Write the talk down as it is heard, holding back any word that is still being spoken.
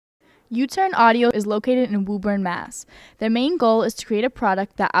U-Turn Audio is located in Woburn, Mass. Their main goal is to create a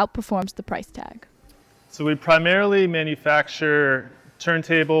product that outperforms the price tag. So we primarily manufacture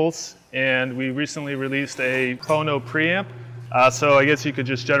turntables, and we recently released a phono preamp. So I guess you could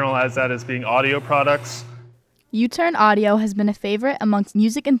just generalize that as being audio products. U-Turn Audio has been a favorite amongst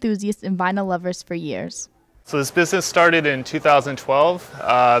music enthusiasts and vinyl lovers for years. So this business started in 2012.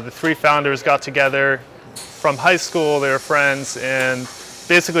 The three founders got together from high school, they were friends, and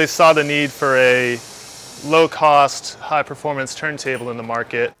basically saw the need for a low-cost, high-performance turntable in the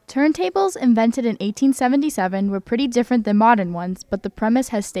market. Turntables, invented in 1877, were pretty different than modern ones, but the premise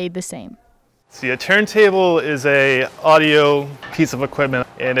has stayed the same. See, a turntable is an audio piece of equipment,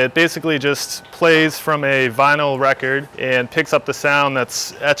 and it basically just plays from a vinyl record and picks up the sound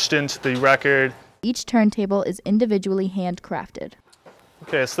that's etched into the record. Each turntable is individually handcrafted.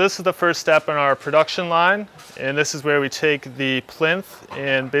 Okay, so this is the first step in our production line, and this is where we take the plinth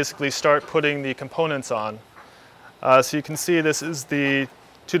and basically start putting the components on. So you can see this is the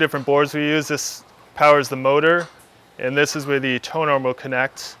two different boards we use. This powers the motor, and this is where the tone arm will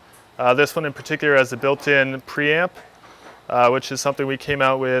connect. This one in particular has a built-in preamp, which is something we came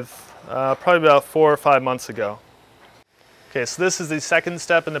out with probably about 4 or 5 months ago. Okay, so this is the second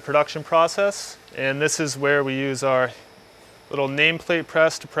step in the production process, and this is where we use our little nameplate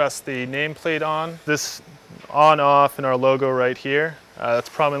press to press the nameplate on. This on-off and our logo right here. That's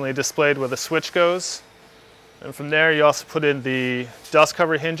prominently displayed where the switch goes. And from there you also put in the dust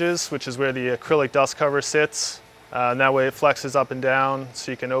cover hinges, which is where the acrylic dust cover sits. And that way it flexes up and down,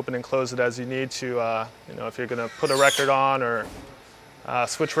 so you can open and close it as you need to. If you're going to put a record on or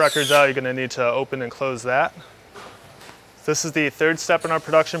switch records out, you're going to need to open and close that. This is the third step in our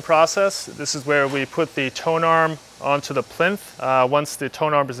production process. This is where we put the tone arm onto the plinth. Once the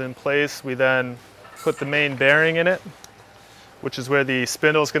tone arm is in place, we then put the main bearing in it, which is where the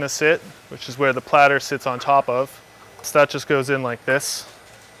spindle is going to sit, which is where the platter sits on top of. So that just goes in like this.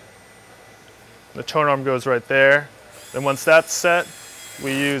 The tone arm goes right there. Then once that's set,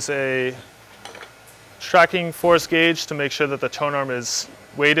 we use a tracking force gauge to make sure that the tone arm is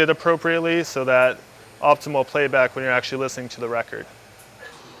weighted appropriately so that optimal playback when you're actually listening to the record.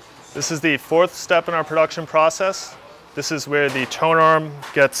 This is the fourth step in our production process. This is where the tone arm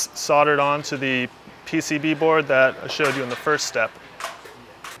gets soldered onto the PCB board that I showed you in the first step.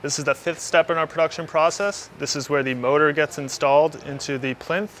 This is the fifth step in our production process. This is where the motor gets installed into the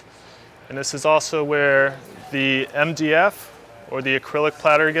plinth. And this is also where the MDF, or the acrylic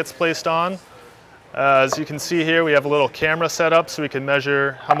platter, gets placed on. As you can see here, we have a little camera set up so we can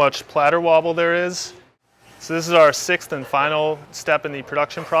measure how much platter wobble there is. So this is our sixth and final step in the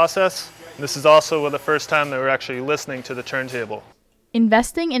production process. This is also the first time that we're actually listening to the turntable.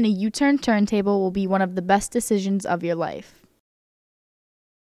 Investing in a U-Turn turntable will be one of the best decisions of your life.